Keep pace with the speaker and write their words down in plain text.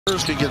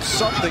Can get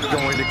something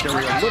going to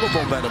carry a little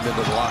momentum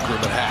into the locker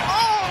room at half.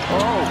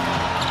 Oh,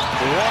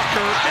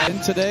 Walker in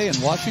today in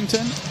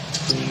Washington.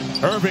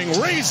 Irving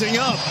raising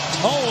up.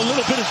 Oh, a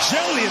little bit of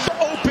jelly is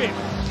open.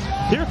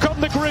 Here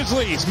come the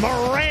Grizzlies.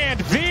 Morant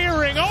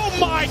veering. Oh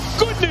my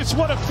goodness,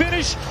 what a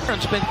finish.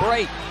 It's been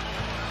great.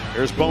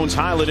 Here's Bones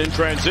Highland in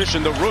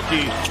transition, the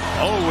rookie.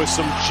 Oh, with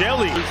some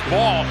jelly.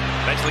 Ball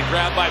eventually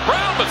grabbed by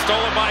Brown, but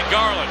stolen by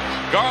Garland.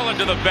 Garland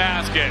to the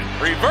basket.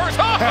 Reverse.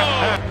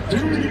 Oh!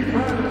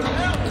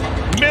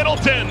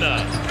 Middleton.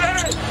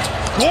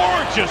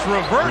 Gorgeous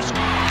reverse.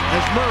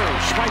 As Murray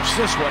swipes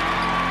this one.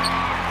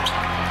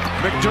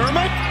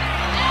 McDermott.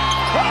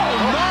 Oh,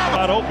 no!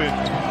 Not open.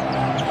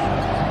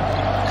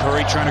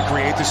 Curry trying to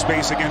create the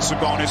space against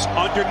Sabonis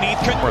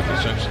underneath.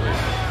 Essentially,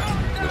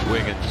 with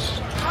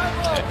Wiggins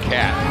and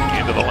Cat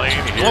into the lane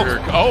here.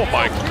 Oh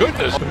my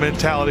goodness! The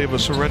mentality of a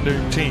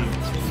surrendering team.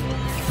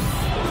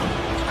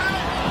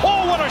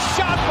 Oh, what a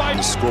shot by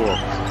the Score.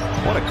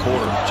 What a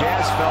quarter.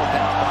 Jazz fell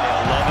down by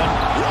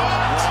 11.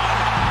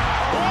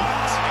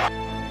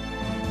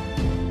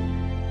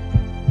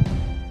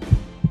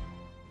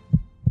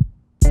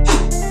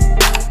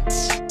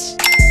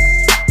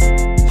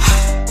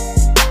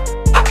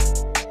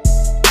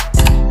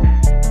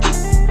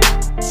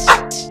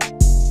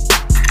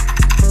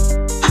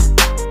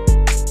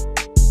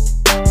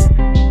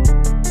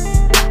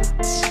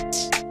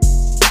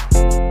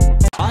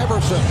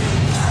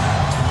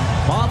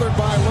 Bothered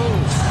by Lou.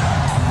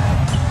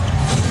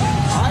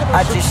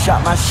 I just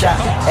shot my shot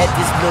at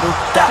this little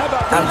dot.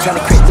 I'm trying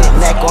to crit that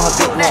neck on her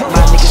big neck.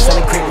 My niggas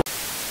trying to crit.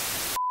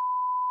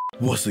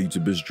 What's up,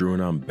 YouTube? It's Drew,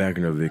 and I'm back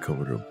in another video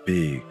with a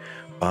big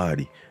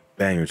body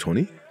banger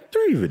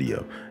 23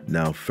 video.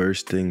 Now,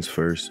 first things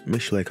first,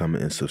 make sure you like,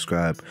 comment, and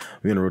subscribe.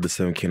 We're on the road to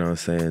 7K. Now I'm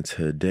saying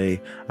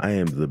today I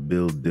am the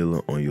build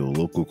dealer on your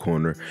local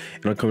corner,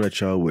 and I'm coming at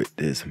y'all with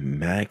this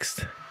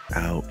maxed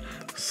out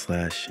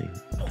slashing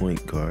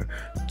point guard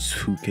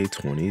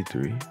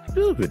 2K23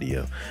 build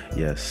video.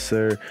 Yes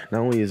sir,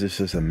 not only is this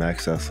just a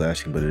maxed out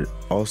slashing, but it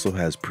also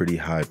has pretty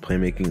high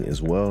playmaking as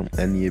well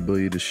and the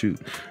ability to shoot.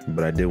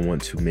 But I did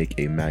want to make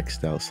a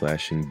maxed out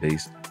slashing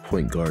based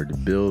point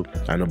guard build.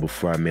 I know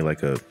before I made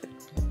like a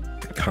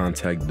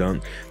contact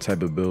dunk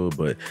type of build,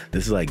 but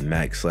this is like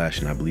max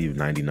slashing, I believe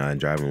 99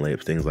 driving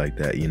layups, things like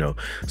that, you know.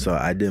 So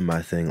I did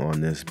my thing on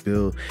this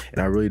build,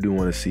 and I really do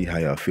want to see how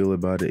y'all feel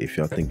about it, if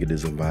y'all think it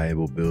is a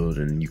viable build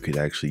and you could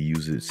actually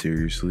use it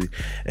seriously.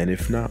 And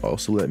if not,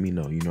 also let me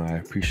know. You know, I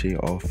appreciate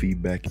all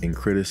feedback and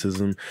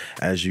criticism.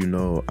 As you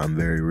know, I'm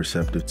very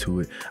receptive to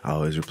it. I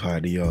always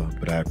reply to y'all,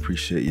 but I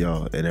appreciate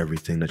y'all and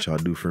everything that y'all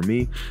do for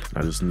me.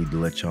 I just need to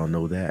let y'all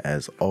know that,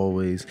 as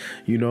always,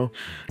 you know.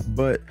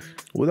 But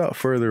without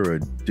further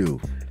ado,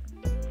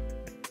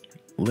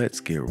 let's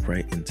get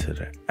right into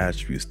the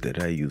attributes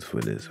that I use for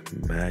this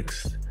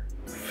maxed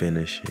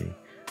finishing,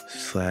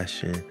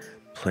 slashing,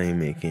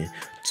 playmaking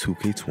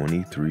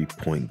 2K23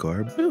 point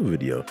guard build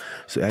video.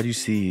 So as you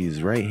see,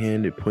 he's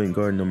right-handed point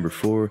guard number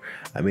 4.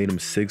 I made him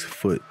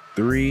 6'3",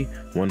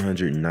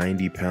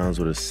 190 pounds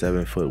with a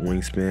 7-foot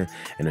wingspan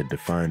and a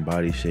defined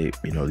body shape.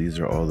 You know, these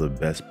are all the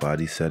best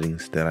body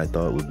settings that I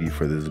thought would be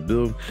for this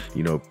build.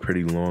 You know,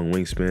 pretty long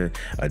wingspan,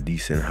 a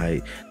decent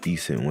height,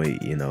 decent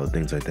weight, you know,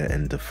 things like that,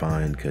 and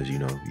defined, because you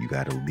know you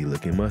gotta be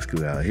looking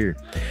muscular out here.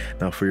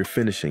 Now for your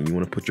finishing, you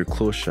want to put your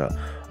close shot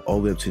all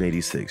the way up to an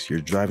 86,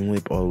 your driving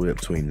layup all the way up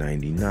to a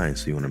 99,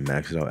 so you want to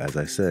max it out. As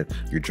I said,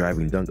 your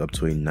driving dunk up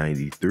to a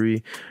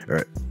 93,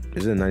 or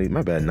is it 90?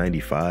 My bad,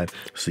 95,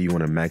 so you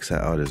want to max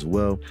that out as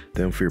well.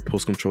 Then for your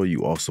post control,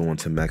 you also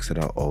want to max it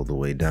out all the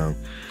way down.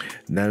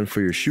 Then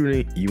for your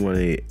shooting, you want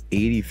a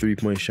 83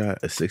 point shot,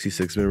 a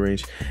 66 mid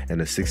range,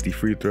 and a 60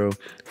 free throw.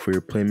 For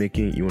your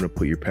playmaking, you want to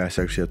put your pass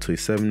accuracy up to a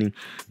 70,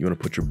 you want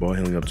to put your ball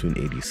handling up to an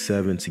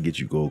 87 to get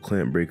you gold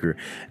clamp breaker,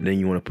 and then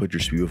you want to put your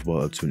speed with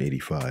ball up to an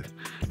 85.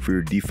 For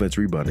your defense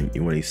rebounding,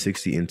 you want a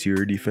 60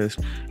 interior defense,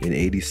 an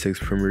 86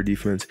 perimeter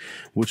defense,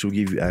 which will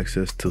give you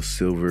access to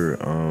silver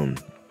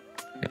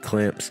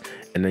clamps,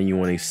 and then you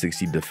want a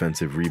 60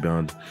 defensive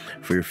rebound.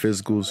 For your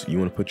physicals, you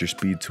want to put your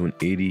speed to an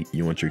 80,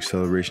 you want your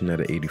acceleration at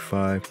an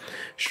 85,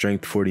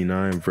 strength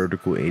 49,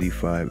 vertical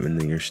 85, and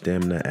then your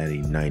stamina at a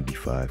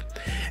 95.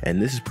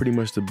 And this is pretty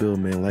much the build,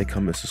 man. Like,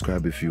 comment,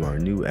 subscribe if you are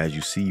new. As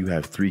you see, you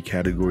have 3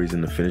 categories in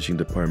the finishing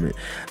department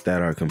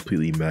that are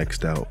completely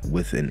maxed out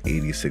with an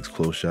 86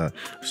 close shot.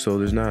 So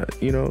there's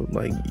not, you know,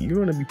 like, you're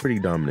going to be pretty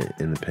dominant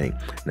in the paint.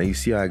 Now you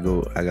see I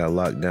got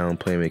locked down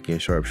playmaking,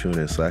 sharpshooting,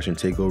 and slashing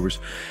takeovers,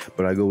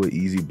 but I go with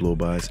easy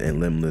blow-bys and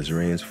limitless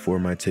range for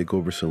my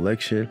takeover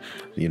selection,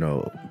 you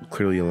know,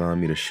 clearly allowing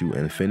me to shoot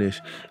and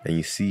finish. And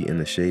you see in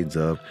the shades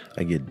of,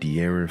 I get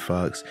De'Aaron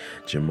Fox,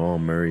 Jamal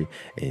Murray,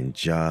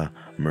 and Ja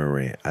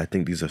Morant. I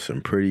think these are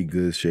some pretty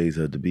good shades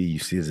of the B. You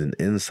see, as an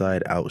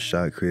inside out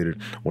shot creator,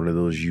 one of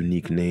those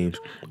unique names.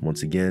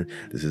 Once again,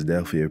 this is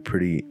definitely a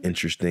pretty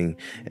interesting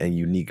and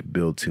unique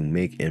build to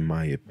make, in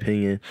my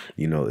opinion.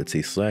 You know, it's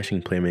a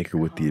slashing playmaker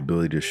with the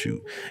ability to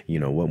shoot. You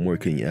know, what more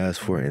can you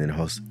ask for? And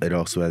it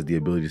also has the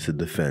ability to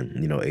defend.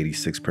 You know,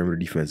 86 perimeter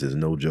defense is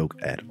no joke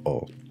at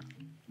all.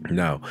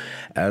 Now,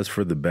 as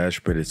for the badge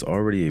spread, it's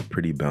already a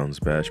pretty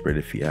balanced badge spread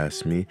if you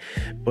ask me.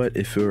 But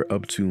if it were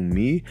up to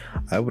me,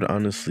 I would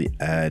honestly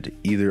add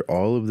either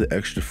all of the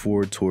extra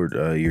 4 toward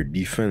your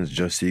defense,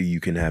 just so you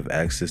can have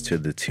access to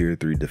the tier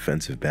 3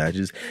 defensive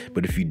badges.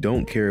 But if you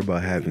don't care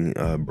about having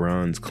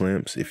bronze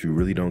clamps, if you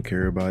really don't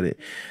care about it,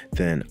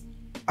 then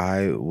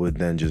I would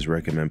then just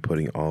recommend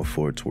putting all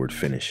 4 toward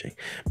finishing.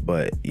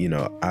 But you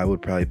know, I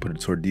would probably put it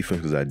toward defense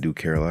because I do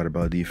care a lot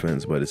about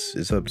defense, but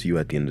it's up to you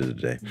at the end of the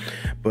day.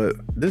 But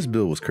this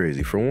build was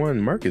crazy. For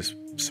one, Marcus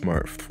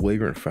Smart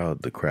flagrant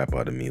fouled the crap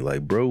out of me.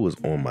 Like, bro was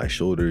on my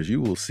shoulders.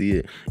 You will see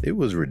it. It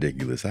was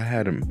ridiculous. I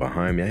had him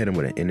behind me. I hit him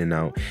with an in and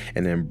out,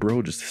 and then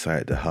bro just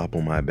decided to hop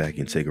on my back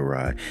and take a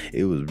ride.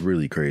 It was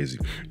really crazy.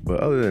 But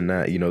other than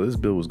that, you know, this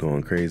build was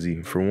going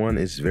crazy. For one,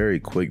 it's very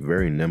quick,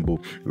 very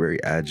nimble,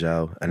 very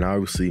agile, and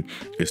obviously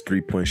his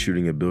 3-point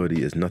shooting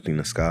ability is nothing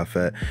to scoff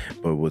at.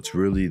 But what's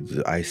really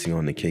the icing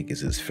on the cake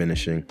is his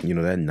finishing. You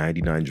know, that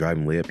 99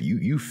 driving layup,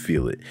 you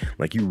feel it.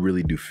 Like, you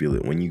really do feel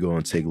it when you go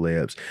and take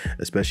layups,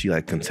 especially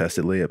like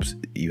contested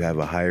layups. You have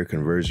a higher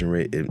conversion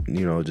rate. It,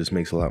 you know, it just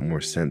makes a lot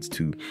more sense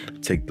to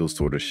take those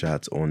sort of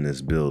shots on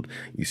this build.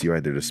 You see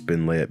right there the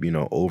spin layup, you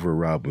know, over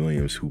Rob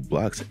Williams, who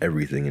blocks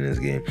everything in this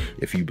game.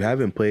 If you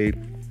haven't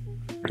played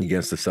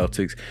against the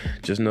Celtics,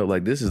 just know,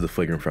 like, this is the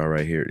flagrant foul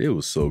right here. It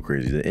was so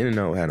crazy. The in and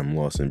out had him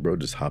lost, and bro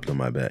just hopped on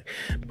my back.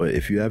 But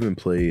if you haven't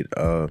played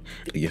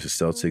against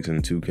the Celtics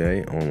in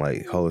 2K on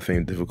like Hall of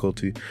Fame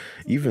difficulty,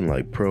 even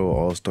like Pro,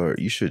 All-Star,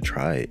 you should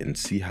try it and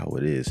see how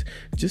it is.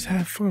 Just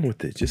have fun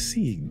with it. Just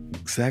see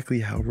exactly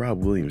how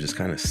Rob Williams just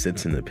kind of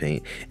sits in the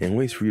paint and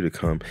waits for you to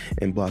come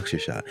and blocks your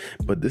shot.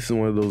 But this is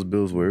one of those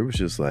builds where it was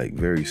just like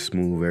very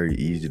smooth, very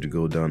easy to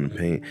go down the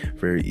paint,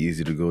 very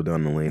easy to go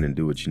down the lane and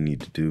do what you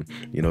need to do.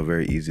 You know,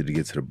 very easy to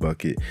get to the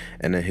bucket,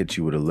 and then hit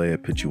you with a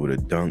layup, hit you with a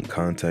dunk,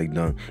 contact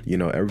dunk. You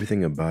know,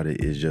 everything about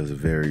it is just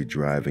very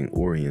driving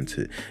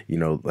oriented. You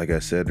know, like I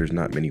said, there's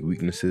not many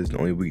weaknesses. The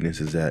only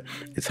weakness is that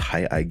it's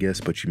height, I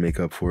guess, but you make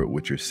up for it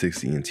with your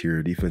 60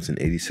 interior defense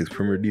and 86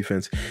 perimeter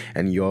defense,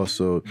 and you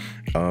also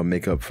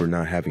make up for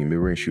not having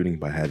mid-range shooting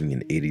by having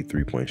an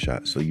 83-point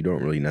shot. So you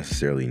don't really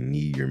necessarily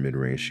need your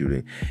mid-range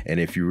shooting. And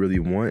if you really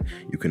want,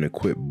 you can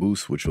equip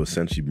boost, which will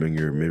essentially bring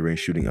your mid-range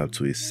shooting up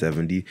to a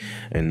 70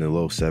 and the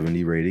low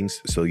 70 ratings.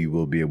 So you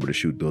will be able to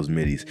shoot those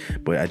middies.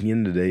 But at the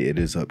end of the day, it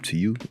is up to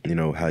you, you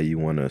know, how you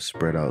want to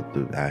spread out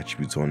the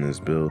attributes on this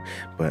build.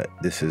 But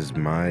this is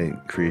my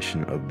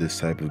creation of this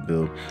type of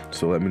build,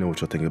 so let me know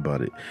what y'all think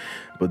about it.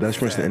 But that's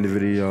pretty much the end of the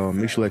video, y'all.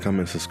 Make sure to like,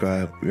 comment,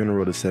 subscribe. We're on the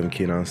road to 7K,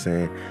 you know what I'm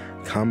saying?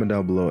 Comment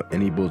down below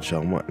any builds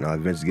y'all want, and I'll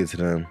eventually get to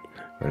them.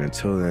 And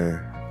until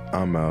then,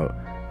 I'm out.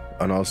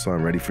 And also,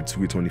 I'm ready for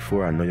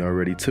 2K24. I know y'all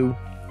ready too.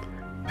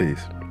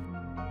 Peace.